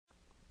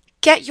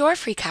Get your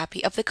free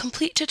copy of the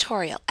complete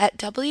tutorial at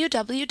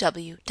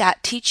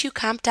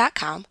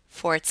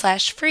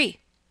www.teachucomp.com/free.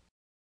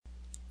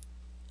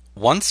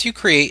 Once you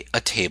create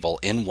a table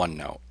in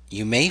OneNote,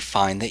 you may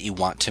find that you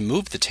want to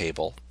move the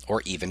table,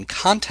 or even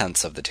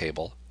contents of the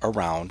table,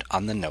 around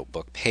on the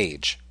notebook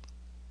page.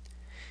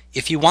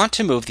 If you want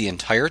to move the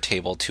entire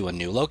table to a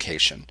new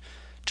location,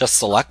 just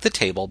select the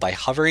table by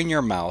hovering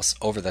your mouse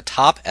over the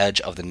top edge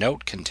of the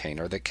note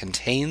container that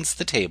contains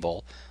the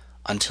table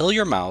until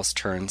your mouse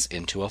turns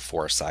into a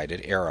four-sided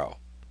arrow.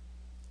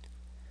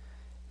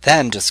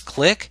 Then just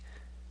click,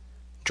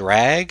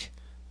 drag,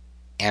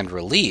 and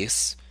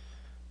release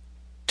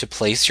to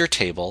place your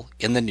table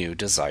in the new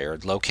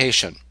desired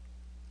location.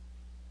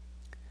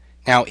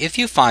 Now, if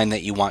you find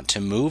that you want to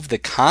move the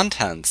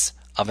contents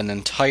of an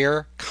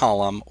entire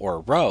column or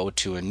row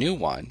to a new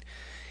one,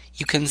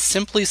 you can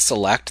simply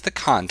select the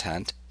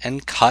content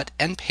and cut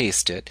and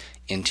paste it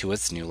into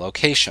its new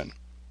location.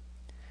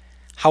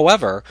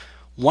 However,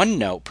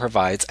 OneNote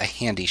provides a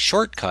handy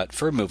shortcut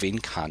for moving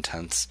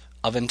contents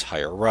of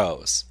entire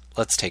rows.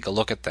 Let's take a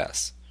look at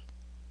this.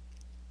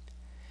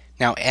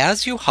 Now,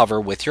 as you hover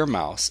with your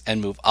mouse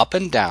and move up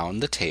and down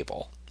the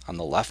table on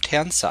the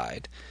left-hand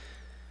side,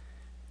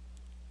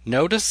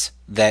 notice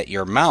that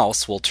your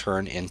mouse will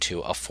turn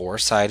into a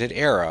four-sided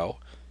arrow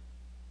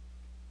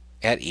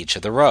at each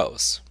of the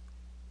rows.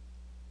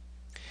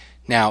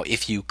 Now,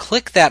 if you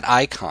click that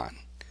icon,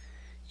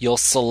 you'll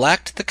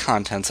select the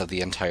contents of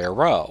the entire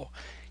row.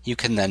 You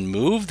can then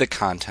move the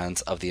contents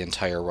of the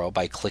entire row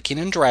by clicking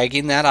and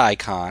dragging that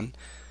icon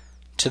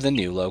to the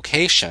new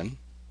location,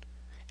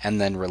 and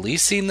then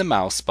releasing the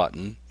mouse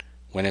button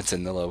when it's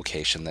in the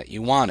location that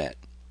you want it.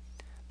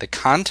 The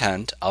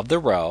content of the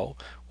row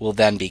will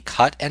then be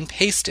cut and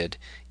pasted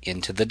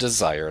into the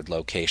desired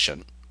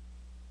location.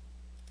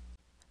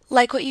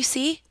 Like what you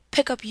see?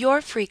 Pick up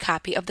your free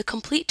copy of the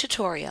complete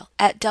tutorial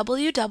at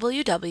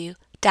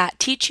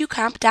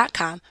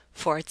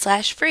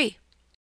www.teachucomp.com/free.